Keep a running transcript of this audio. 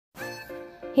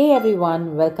Hey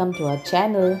everyone, welcome to our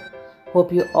channel.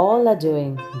 Hope you all are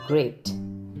doing great.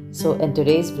 So in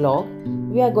today's vlog,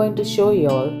 we are going to show you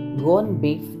all Goan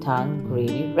Beef Tongue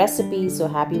Gravy recipe. So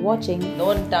happy watching.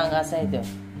 दोन टांग आसाय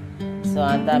सो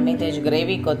आता आमी तेज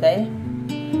gravy कोताय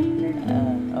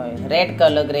red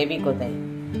colour gravy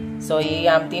कोताय सो ही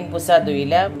आम तीन पुसा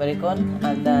धुयल्या बरे कोन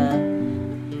आता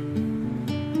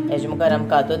हेज मुखार आम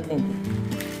कातोतली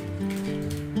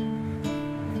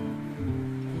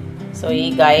सो ही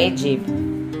गाये jeep.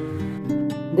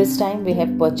 This time we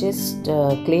have purchased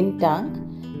clean tongue.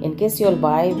 In case you'll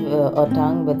buy a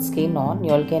tongue with skin on,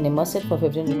 you all can immerse it for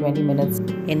 15 to 20 minutes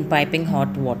in piping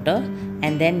hot water,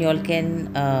 and then you all can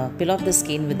peel off the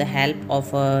skin with the help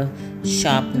of a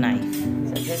sharp knife.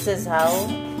 So this is how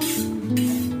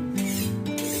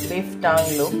beef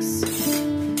tongue looks.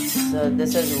 So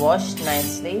this is washed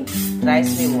nicely,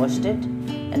 thrice washed it,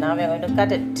 and now we are going to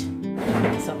cut it.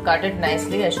 So cut it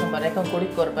nicely. अशें बरें करून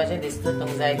कुडीक करपाचें दिसता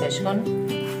तुमकां जाय तशें करून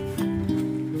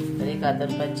बरी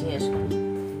कातरपाची अशें करून.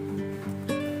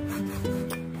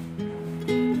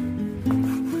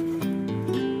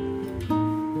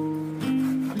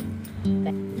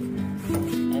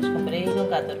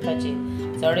 कातरपाची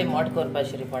चडय मोठ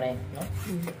करपाची रे पण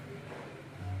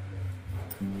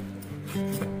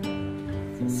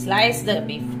स्लाइस द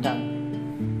बीफ टंग.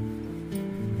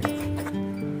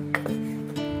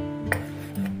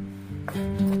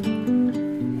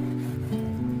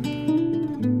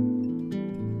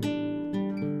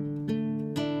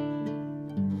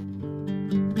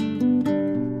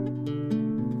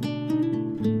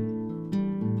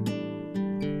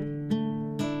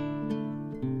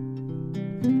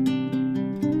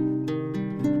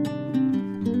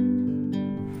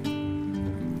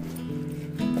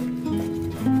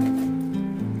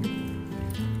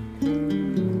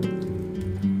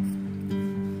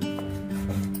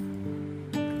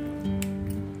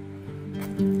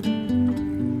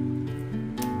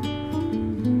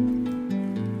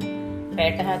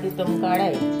 पेट आहा ती तुम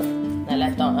काढाय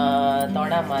नाल्यार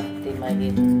तोंडा मारती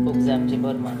मागीर खूब आमची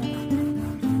बर माना.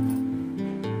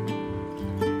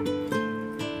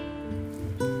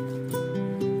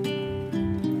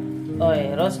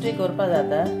 हय रोस्टूय करपा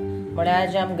जाता पण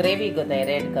आज आम ग्रेवी करताय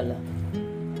रेड कलर.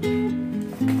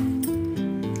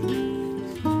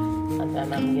 आता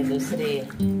आमगे दुसरी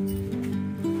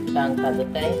टांग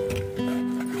कातताय.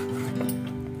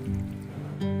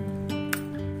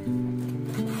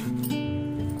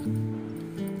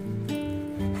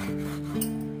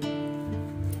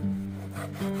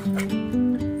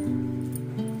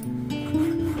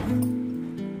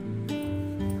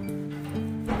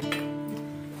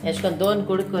 अशें करून दोन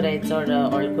कुडक कराय चड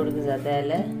व्हड कुडक जाता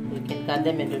जाल्यार you can cut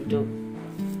them into two.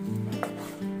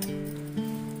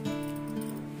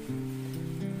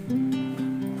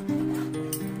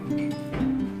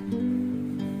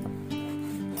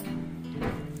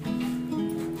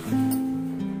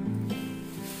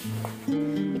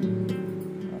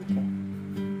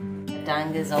 The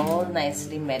tongue is all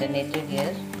nicely marinated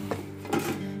here.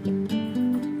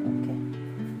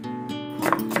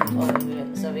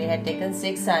 So we have taken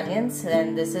 6 onions,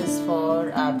 and this is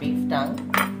for our beef tongue.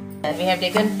 And we have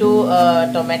taken 2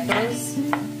 tomatoes.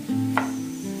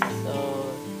 So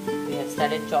we have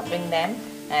started chopping them,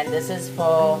 and this is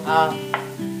for our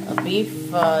beef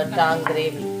tongue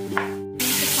gravy.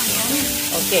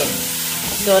 Okay.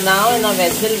 So now in our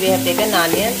vessel we have taken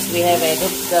onions. We have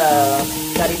added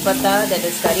curry patta, that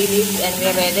is curry leaves, and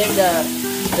we have added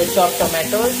the chopped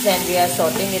tomatoes, and we are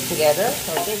sauteing it together.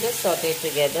 Okay, just saute it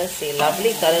together. See,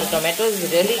 lovely color. Tomatoes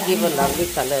really give a lovely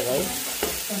color, right?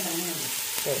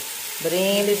 Okay.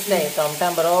 Green is like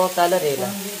tomato bro color ela.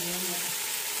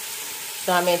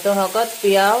 So ame to hakot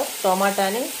piao tomato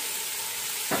ni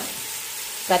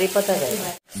curry patta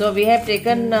hai. So we have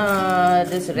taken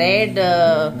this red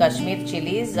Kashmir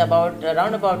chilies,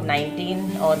 around about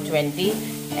 19 or 20,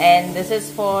 and this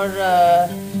is for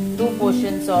 2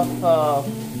 portions of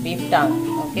beef tongue.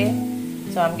 Okay,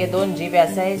 so आमगे 2 जीब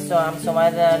आसाय. So आम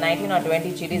सुमार 19 or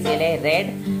 20 chilies येले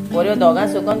red. बऱ्यो दोगा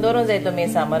सुकून दवरूंक जाय तुमी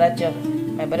सामाराच्यो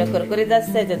मागीर बऱ्यो कुरकुरीत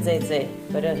आसताय तेचे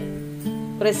बऱ्यो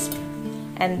क्रिस्प.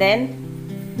 एंड देन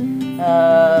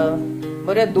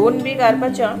बऱ्यो धुवन B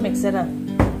घालपाच्यो मिक्सरान.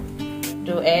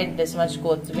 To add this much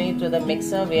kothmeer to the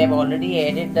mixer, we have already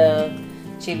added the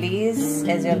chilies,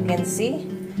 as you can see,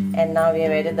 and now we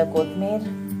have added the kothmeer,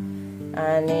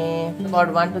 and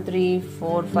about 1 2 3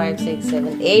 4 5 6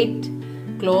 7 8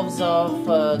 cloves of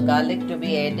garlic to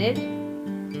be added,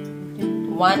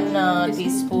 1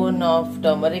 teaspoon of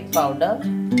turmeric powder.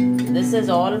 This is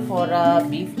all for our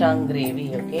beef tongue gravy.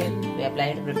 Okay, we are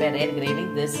planning to prepare red gravy.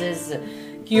 This is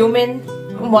cumin,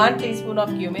 1 teaspoon of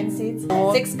cumin seeds,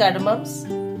 6 cardamoms,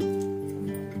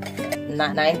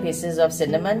 9 pieces of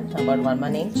cinnamon, about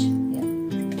 1 inch. Yeah.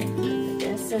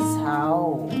 This is how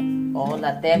all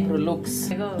atempro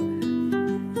looks.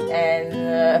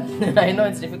 And I know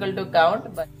it's difficult to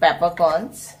count, but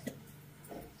peppercorns.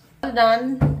 All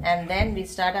done, and then we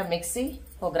start our mixie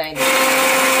for grinding.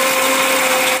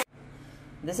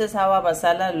 This is how our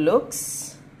masala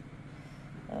looks.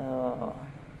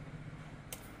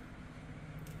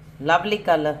 Lovely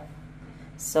color.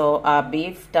 So our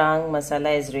beef tongue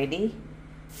masala is ready.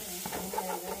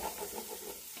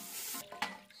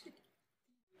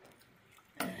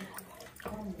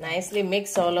 Nicely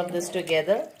mix all of this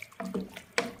together.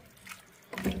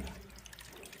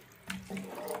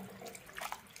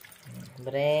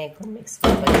 Mix.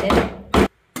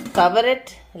 Cover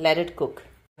it, let it cook.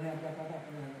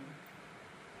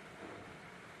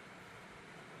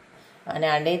 आणि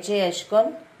अंड्याचे अशकोन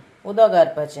उदक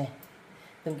घालपाचें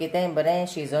तुमकां कितेंय बरें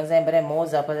शिजोवन जाय बरें mauve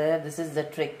जावपा जाय this is the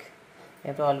trick you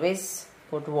have to always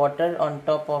put water on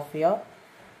top of your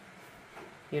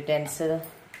युटेन्सिल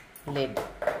lid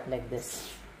like this.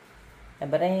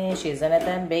 बरें शिजोन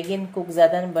येता आनी बेगीन कूक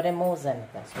जाता आनी बरें मोव जावन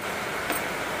येता.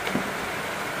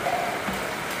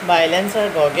 Violence or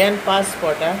Goan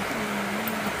passport,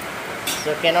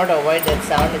 so cannot avoid that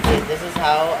sound. This is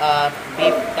how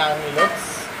beef tongue looks.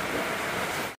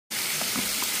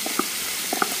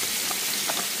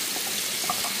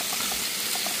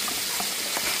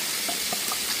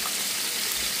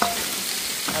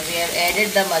 Now we have added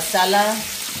the masala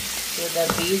to the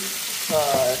beef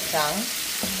tongue.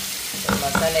 So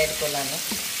masala add kolano.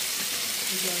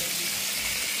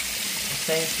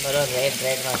 बरो रेड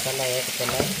मसाला add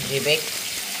केला जिबेक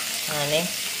आणि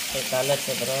ते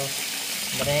घालचे बरो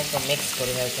बरें mix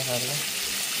करून घ्यायचं हरलं.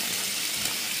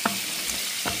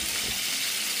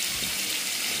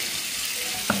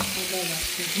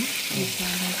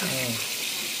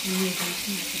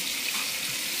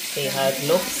 See how it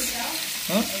looks.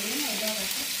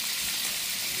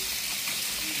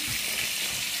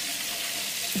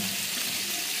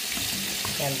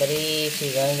 Yang beri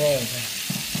sigang saja.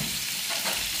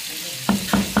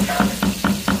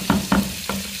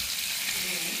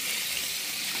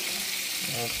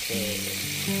 Okay.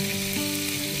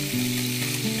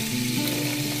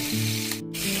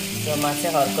 So मासे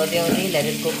हरको Deoli, let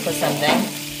it cook for some time.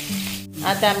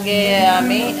 आता आमगे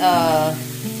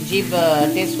जीब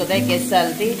टेस्ट कोता है किस साल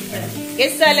थी?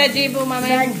 किस साल है जीब मामे?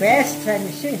 Best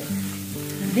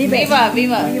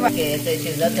Viva. Okay, so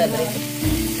शिजत झाली.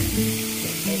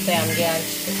 इथे आमगे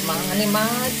आणि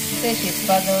मासे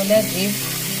शिजपा दवले जीब.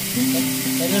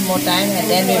 Little more time and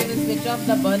then we switch off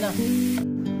the burner.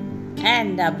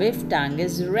 And our beef tongue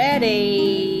is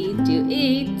ready to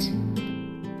eat.